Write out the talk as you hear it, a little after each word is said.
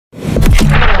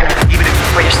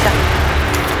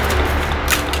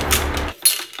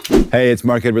Hey, it's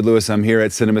Mark Edward Lewis. I'm here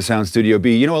at Cinema Sound Studio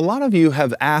B. You know, a lot of you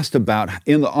have asked about,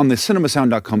 on the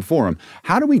cinemasound.com forum,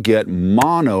 how do we get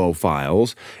mono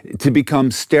files to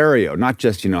become stereo? Not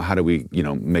just, how do we,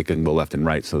 make them go left and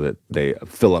right so that they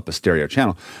fill up a stereo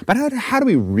channel, but how do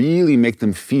we really make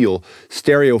them feel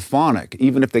stereophonic,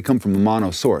 even if they come from a mono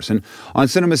source? And on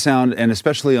Cinema Sound, and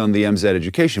especially on the MZ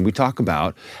Education, we talk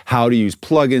about how to use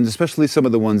plugins, especially some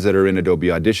of the ones that are in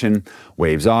Adobe Audition,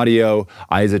 Waves Audio,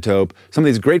 iZotope, some of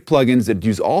these great plugins that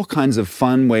use all kinds of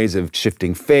fun ways of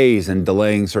shifting phase and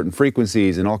delaying certain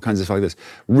frequencies and all kinds of stuff like this.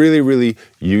 Really, really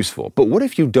useful. But what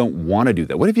if you don't want to do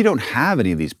that? What if you don't have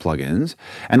any of these plugins?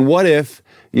 And what if,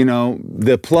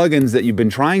 the plugins that you've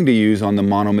been trying to use on the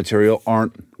mono material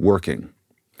aren't working?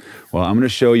 Well, I'm going to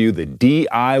show you the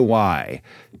DIY,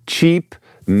 cheap,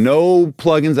 no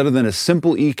plugins other than a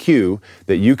simple EQ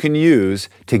that you can use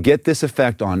to get this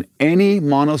effect on any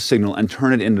mono signal and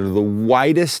turn it into the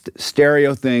widest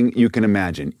stereo thing you can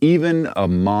imagine, even a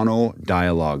mono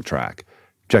dialogue track.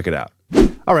 Check it out.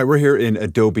 All right, we're here in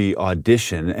Adobe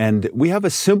Audition, and we have a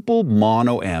simple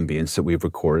mono ambience that we've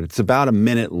recorded. It's about a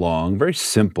minute long, very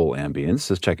simple ambience.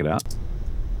 Let's check it out.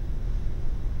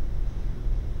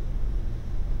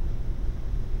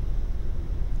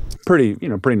 Pretty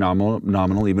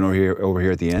nominal, even over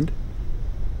here at the end.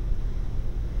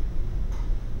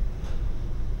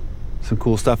 Some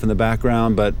cool stuff in the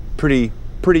background, but pretty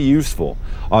useful.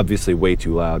 Obviously, way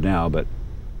too loud now,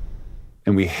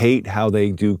 and we hate how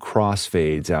they do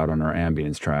crossfades out on our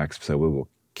ambience tracks, so we will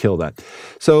kill that.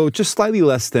 So just slightly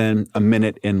less than a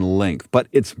minute in length, but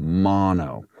it's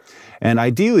mono. And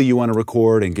ideally, you want to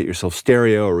record and get yourself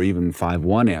stereo or even 5.1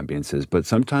 ambiences, but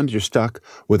sometimes you're stuck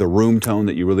with a room tone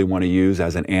that you really want to use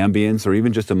as an ambience or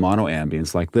even just a mono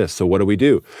ambience like this. So what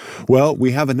do? Well,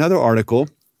 we have another article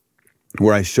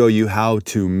where I show you how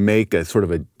to make a sort of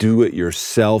a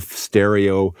do-it-yourself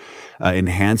stereo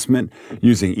enhancement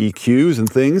using EQs and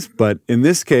things. But in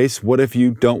this case, what if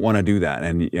you don't want to do that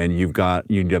and you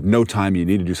have no time, you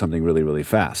need to do something really, really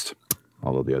fast?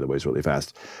 Although the other way is really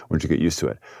fast once you get used to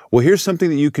it. Well, here's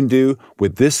something that you can do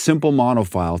with this simple mono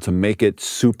file to make it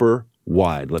super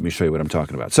wide. Let me show you what I'm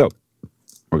talking about. So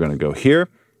we're going to go here.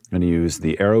 I'm going to use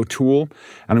the arrow tool,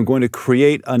 and I'm going to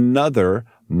create another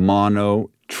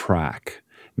mono track.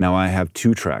 Now I have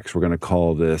two tracks. We're going to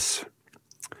call this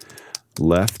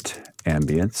left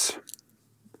ambience,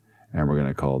 and we're going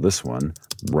to call this one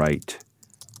right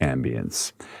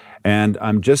ambience. And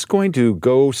I'm just going to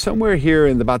go somewhere here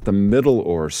in about the middle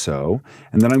or so,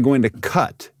 and then I'm going to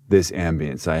cut this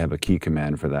ambience. I have a key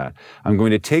command for that. I'm going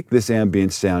to take this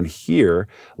ambience down here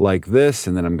like this,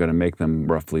 and then I'm going to make them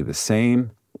roughly the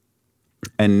same.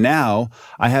 And now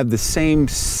I have the same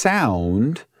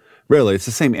sound. Really, it's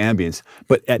the same ambience,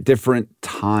 but at different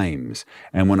times.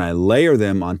 And when I layer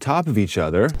them on top of each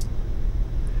other,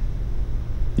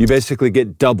 you basically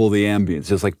get double the ambience.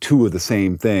 It's like two of the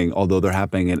same thing, although they're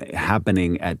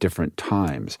happening at different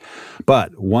times.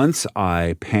 But once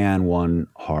I pan one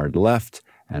hard left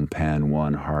and pan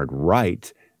one hard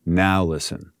right, now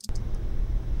listen.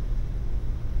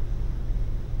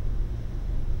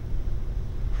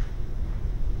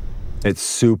 It's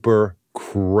super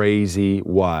crazy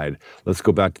wide. Let's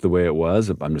go back to the way it was.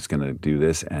 I'm just going to do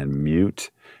this and mute.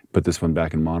 Put this one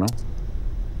back in mono.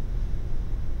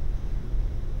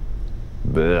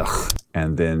 Blech.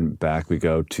 And then back we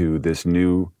go to this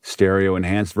new stereo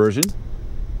enhanced version.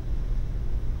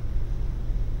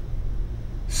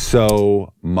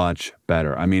 So much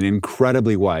better. I mean,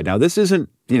 incredibly wide. Now this isn't,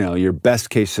 your best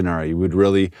case scenario. You would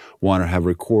really want to have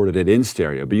recorded it in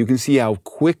stereo, but you can see how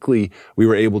quickly we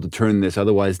were able to turn this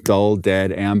otherwise dull,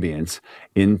 dead ambience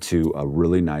into a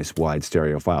really nice wide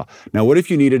stereo file. Now, what if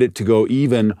you needed it to go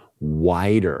even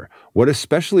wider? What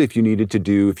especially if you needed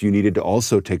to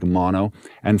also take mono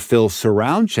and fill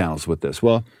surround channels with this?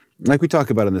 Well, like we talk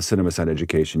about in the Cinema Sound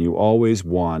Education, you always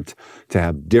want to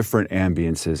have different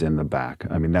ambiences in the back.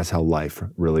 I mean, that's how life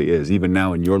really is. Even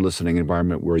now in your listening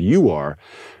environment where you are,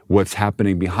 what's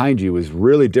happening behind you is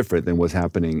really different than what's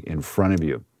happening in front of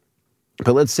you.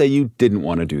 But let's say you didn't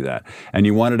want to do that, and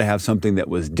you wanted to have something that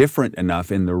was different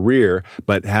enough in the rear,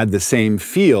 but had the same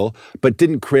feel, but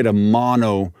didn't create a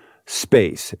mono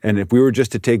space. And if we were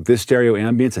just to take this stereo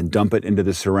ambience and dump it into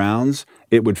the surrounds,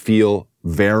 it would feel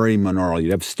very monaural.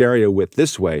 You'd have stereo width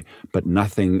this way, but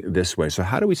nothing this way. So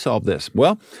how do we solve this?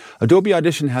 Well, Adobe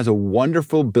Audition has a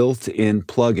wonderful built-in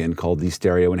plugin called the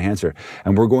Stereo Enhancer,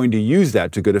 and we're going to use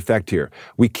that to good effect here.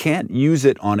 We can't use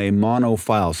it on a mono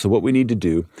file, so what we need to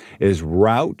do is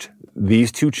route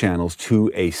these two channels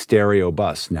to a stereo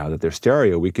bus. Now that they're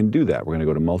stereo, we can do that. We're going to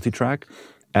go to multi-track,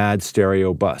 add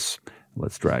stereo bus.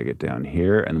 Let's drag it down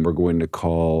here, and we're going to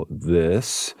call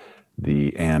this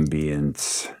the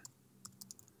ambience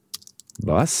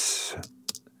bus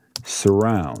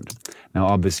surround. Now,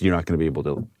 obviously, you're not going to be able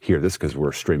to hear this because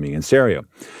we're streaming in stereo.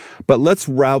 But let's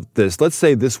route this. Let's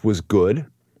say this was good,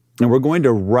 and we're going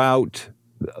to route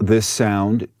this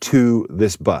sound to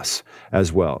this bus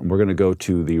as well. And we're going to go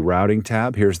to the routing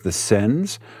tab. Here's the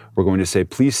sends. We're going to say,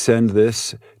 please send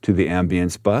this to the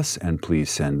ambience bus, and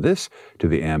please send this to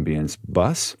the ambience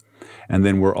bus. And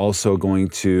then we're also going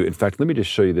to, in fact, let me just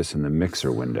show you this in the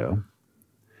mixer window.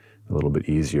 A little bit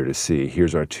easier to see.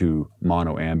 Here's our two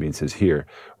mono ambiences here.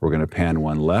 We're going to pan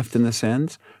one left in the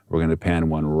sends. We're going to pan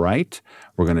one right.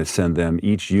 We're going to send them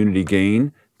each unity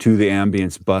gain to the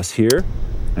ambience bus here.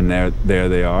 And there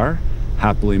they are,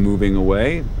 happily moving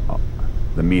away,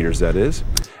 the meters that is.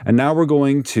 And now we're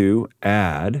going to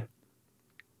add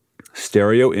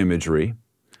stereo imagery,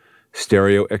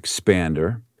 stereo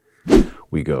expander.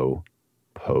 We go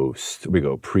post, we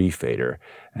go pre-fader.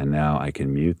 And now I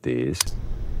can mute these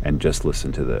and just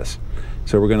listen to this.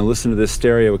 So we're going to listen to this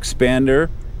stereo expander.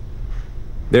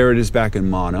 There it is back in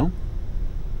mono.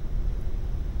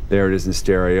 There it is in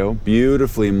stereo,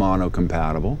 beautifully mono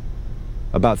compatible.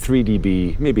 About 3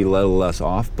 dB, maybe a little less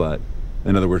off, but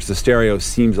in other words, the stereo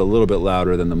seems a little bit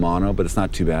louder than the mono, but it's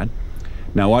not too bad.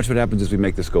 Now watch what happens as we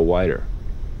make this go wider.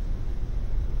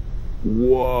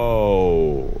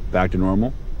 Whoa, back to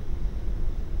normal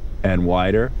and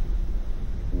wider.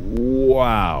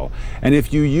 Wow. And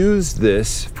if you use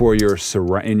this for your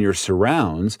in your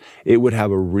surrounds, it would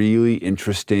have a really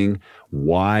interesting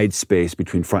wide space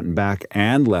between front and back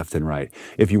and left and right.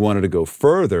 If you wanted to go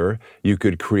further, you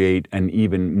could create an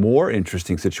even more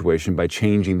interesting situation by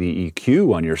changing the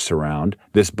EQ on your surround,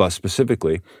 this bus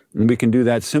specifically. And we can do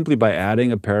that simply by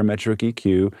adding a parametric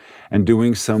EQ and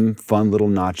doing some fun little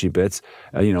notchy bits,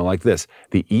 you know, like this.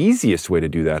 The easiest way to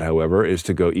do that, however, is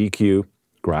to go EQ,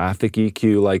 graphic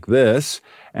EQ like this,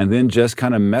 and then just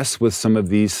kind of mess with some of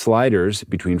these sliders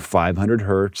between 500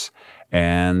 Hertz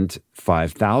and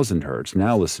 5,000 Hertz.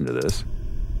 Now listen to this.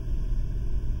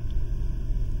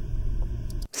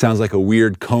 Sounds like a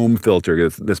weird comb filter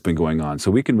that's been going on.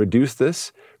 So we can reduce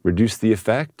this, reduce the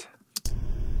effect.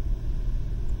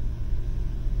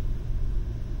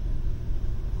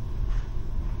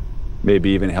 Maybe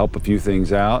even help a few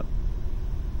things out.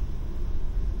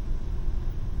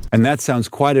 And that sounds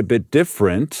quite a bit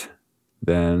different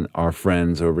than our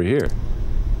friends over here.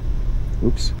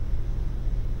 Oops.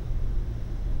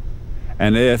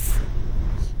 And if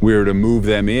we were to move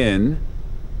them in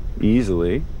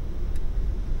easily,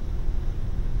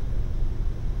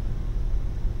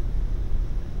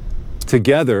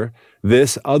 together,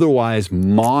 this otherwise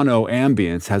mono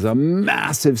ambience has a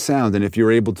massive sound. And if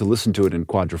you're able to listen to it in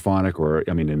quadraphonic, or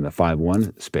I mean in the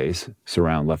 5/1 space,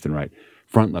 surround left and right,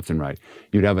 front, left, and right,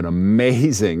 you'd have an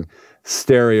amazing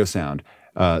stereo sound,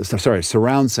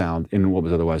 surround sound in what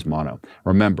was otherwise mono.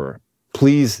 Remember,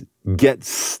 please get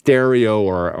stereo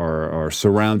or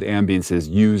surround ambiences,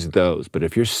 use those. But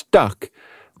if you're stuck,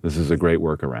 this is a great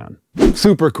workaround.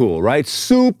 Super cool, right?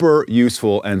 Super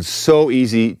useful and so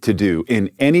easy to do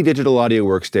in any digital audio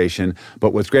workstation.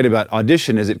 But what's great about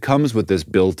Audition is it comes with this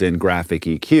built-in graphic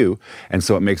EQ, and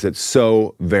so it makes it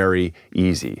so very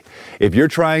easy. If you're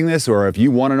trying this, or if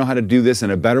you want to know how to do this in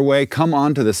a better way, come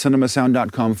on to the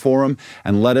cinemasound.com forum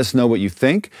and let us know what you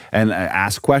think, and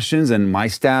ask questions, and my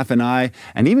staff and I,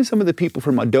 and even some of the people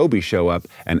from Adobe show up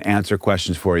and answer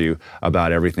questions for you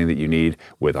about everything that you need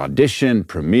with Audition,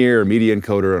 Premiere, Media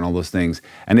Encoder, and all those things.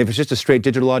 And if it's just a straight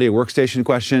digital audio workstation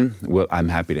question, well, I'm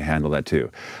happy to handle that too.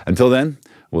 Until then,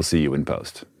 we'll see you in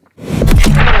post. Even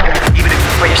if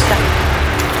it's for yourself.